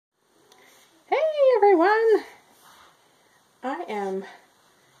everyone. I am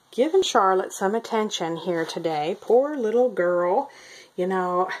giving Charlotte some attention here today. Poor little girl. You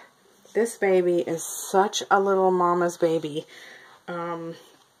know, this baby is such a little mama's baby.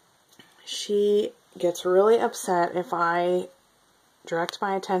 She gets really upset if I direct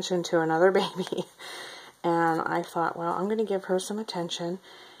my attention to another baby. And I thought, well, I'm going to give her some attention.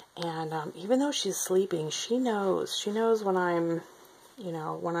 And even though she's sleeping, she knows when I'm, you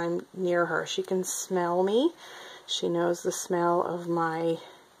know, when I'm near her. She can smell me. She knows the smell of my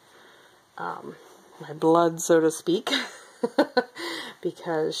my blood, so to speak,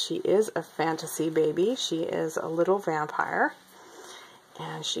 because she is a fantasy baby. She is a little vampire,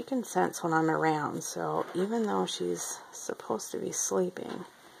 and she can sense when I'm around. So even though she's supposed to be sleeping,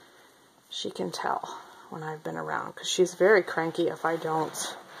 she can tell when I've been around, because she's very cranky if I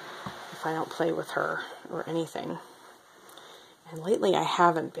don't play with her or anything. And lately I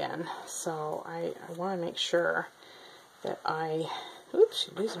haven't been, so I want to make sure that oops,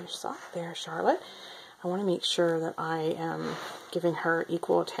 you lose your sock there, Charlotte. I want to make sure that I am giving her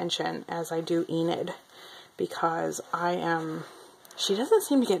equal attention as I do Enid, because she doesn't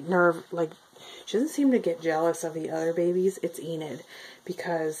seem to get she doesn't seem to get jealous of the other babies. It's Enid,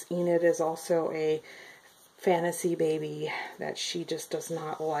 because Enid is also a fantasy baby that she just does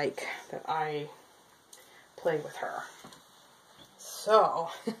not like that I play with her. So,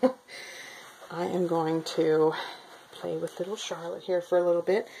 I am going to play with little Charlotte here for a little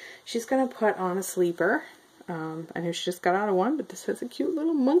bit. She's going to put on a sleeper. I know she just got out of one, but this has a cute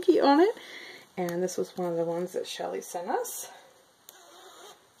little monkey on it. And this was one of the ones that Shelly sent us.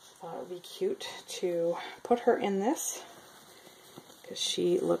 Thought it would be cute to put her in this, because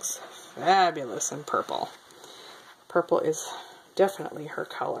she looks fabulous in purple. Purple is definitely her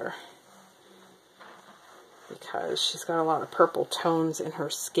color, because she's got a lot of purple tones in her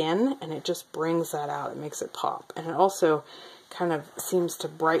skin, and it just brings that out. It makes it pop. And it also kind of seems to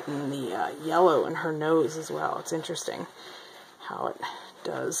brighten the yellow in her nose as well. It's interesting how it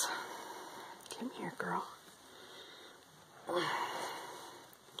does. Come here, girl.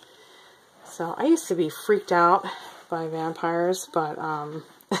 So I used to be freaked out by vampires, but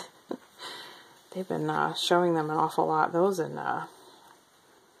they've been showing them an awful lot. Those in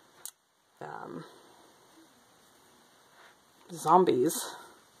zombies.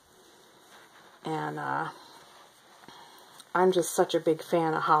 And I'm just such a big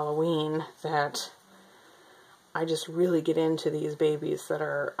fan of Halloween that I just really get into these babies that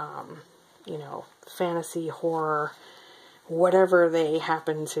are, you know, fantasy, horror, whatever they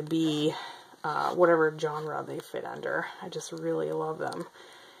happen to be, whatever genre they fit under. I just really love them.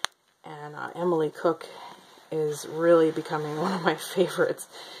 And Emily Cook is really becoming one of my favorites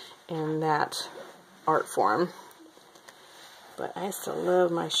in that art form. But I still love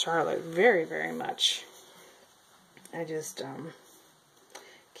my Charlotte very, very much. I just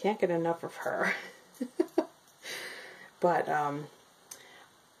can't get enough of her. But I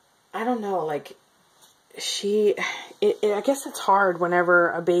don't know, like, I guess it's hard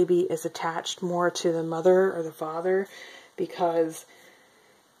whenever a baby is attached more to the mother or the father, because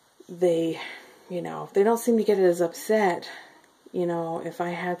they, you know, they don't seem to get as upset. You know, if I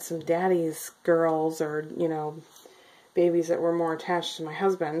had some daddy's girls, or, you know, babies that were more attached to my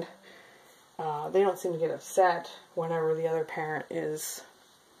husband, they don't seem to get upset whenever the other parent is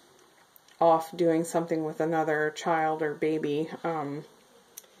off doing something with another child or baby.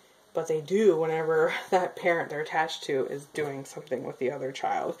 But they do whenever that parent they're attached to is doing something with the other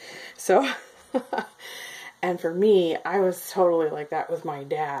child. So, and for me, I was totally like that with my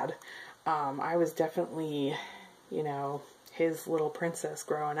dad. I was definitely, you know, his little princess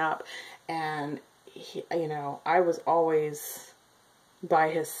growing up. And, he, you know, I was always by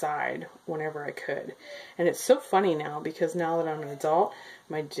his side whenever I could. And it's so funny now, because now that I'm an adult,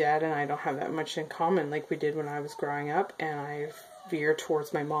 my dad and I don't have that much in common like we did when I was growing up, and I veer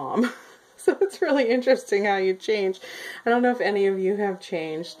towards my mom. So it's really interesting how you change. I don't know if any of you have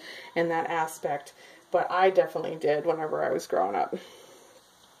changed in that aspect, but I definitely did whenever I was growing up.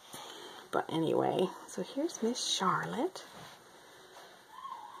 But anyway, so here's Miss Charlotte.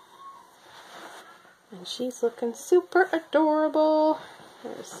 And she's looking super adorable.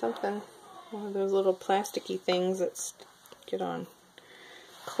 There's something, one of those little plasticky things that get on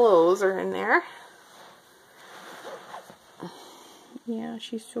clothes are in there. Yeah,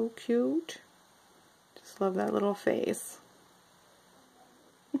 she's so cute. Just love that little face.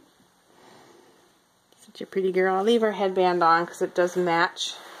 Such a pretty girl. I'll leave her headband on because it does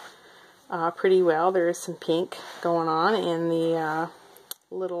match pretty well. There is some pink going on in the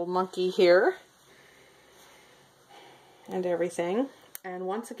little monkey here and everything. And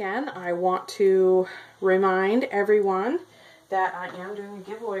once again, I want to remind everyone that I am doing a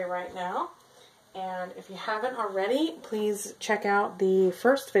giveaway right now. And if you haven't already, please check out the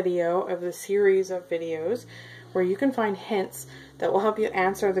first video of the series of videos where you can find hints that will help you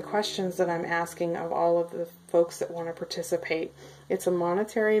answer the questions that I'm asking of all of the folks that want to participate. It's a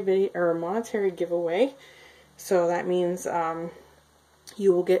monetary video or a monetary giveaway, so that means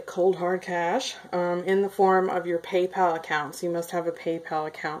you will get cold hard cash in the form of your PayPal account. So you must have a PayPal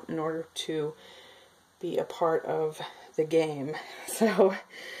account in order to be a part of the game. So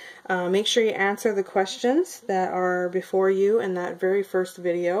make sure you answer the questions that are before you in that very first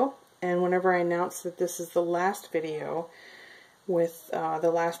video. And whenever I announce that this is the last video with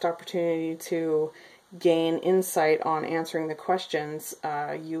the last opportunity to gain insight on answering the questions,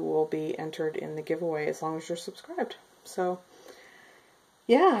 you will be entered in the giveaway as long as you're subscribed. So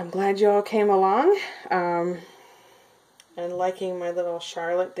yeah, I'm glad you all came along and liking my little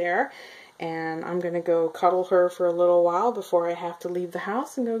Charlotte there. And I'm going to go cuddle her for a little while before I have to leave the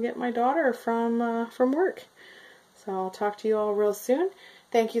house and go get my daughter from work. So I'll talk to you all real soon.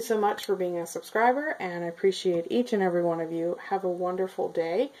 Thank you so much for being a subscriber, and I appreciate each and every one of you. Have a wonderful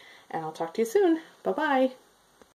day, and I'll talk to you soon. Bye-bye.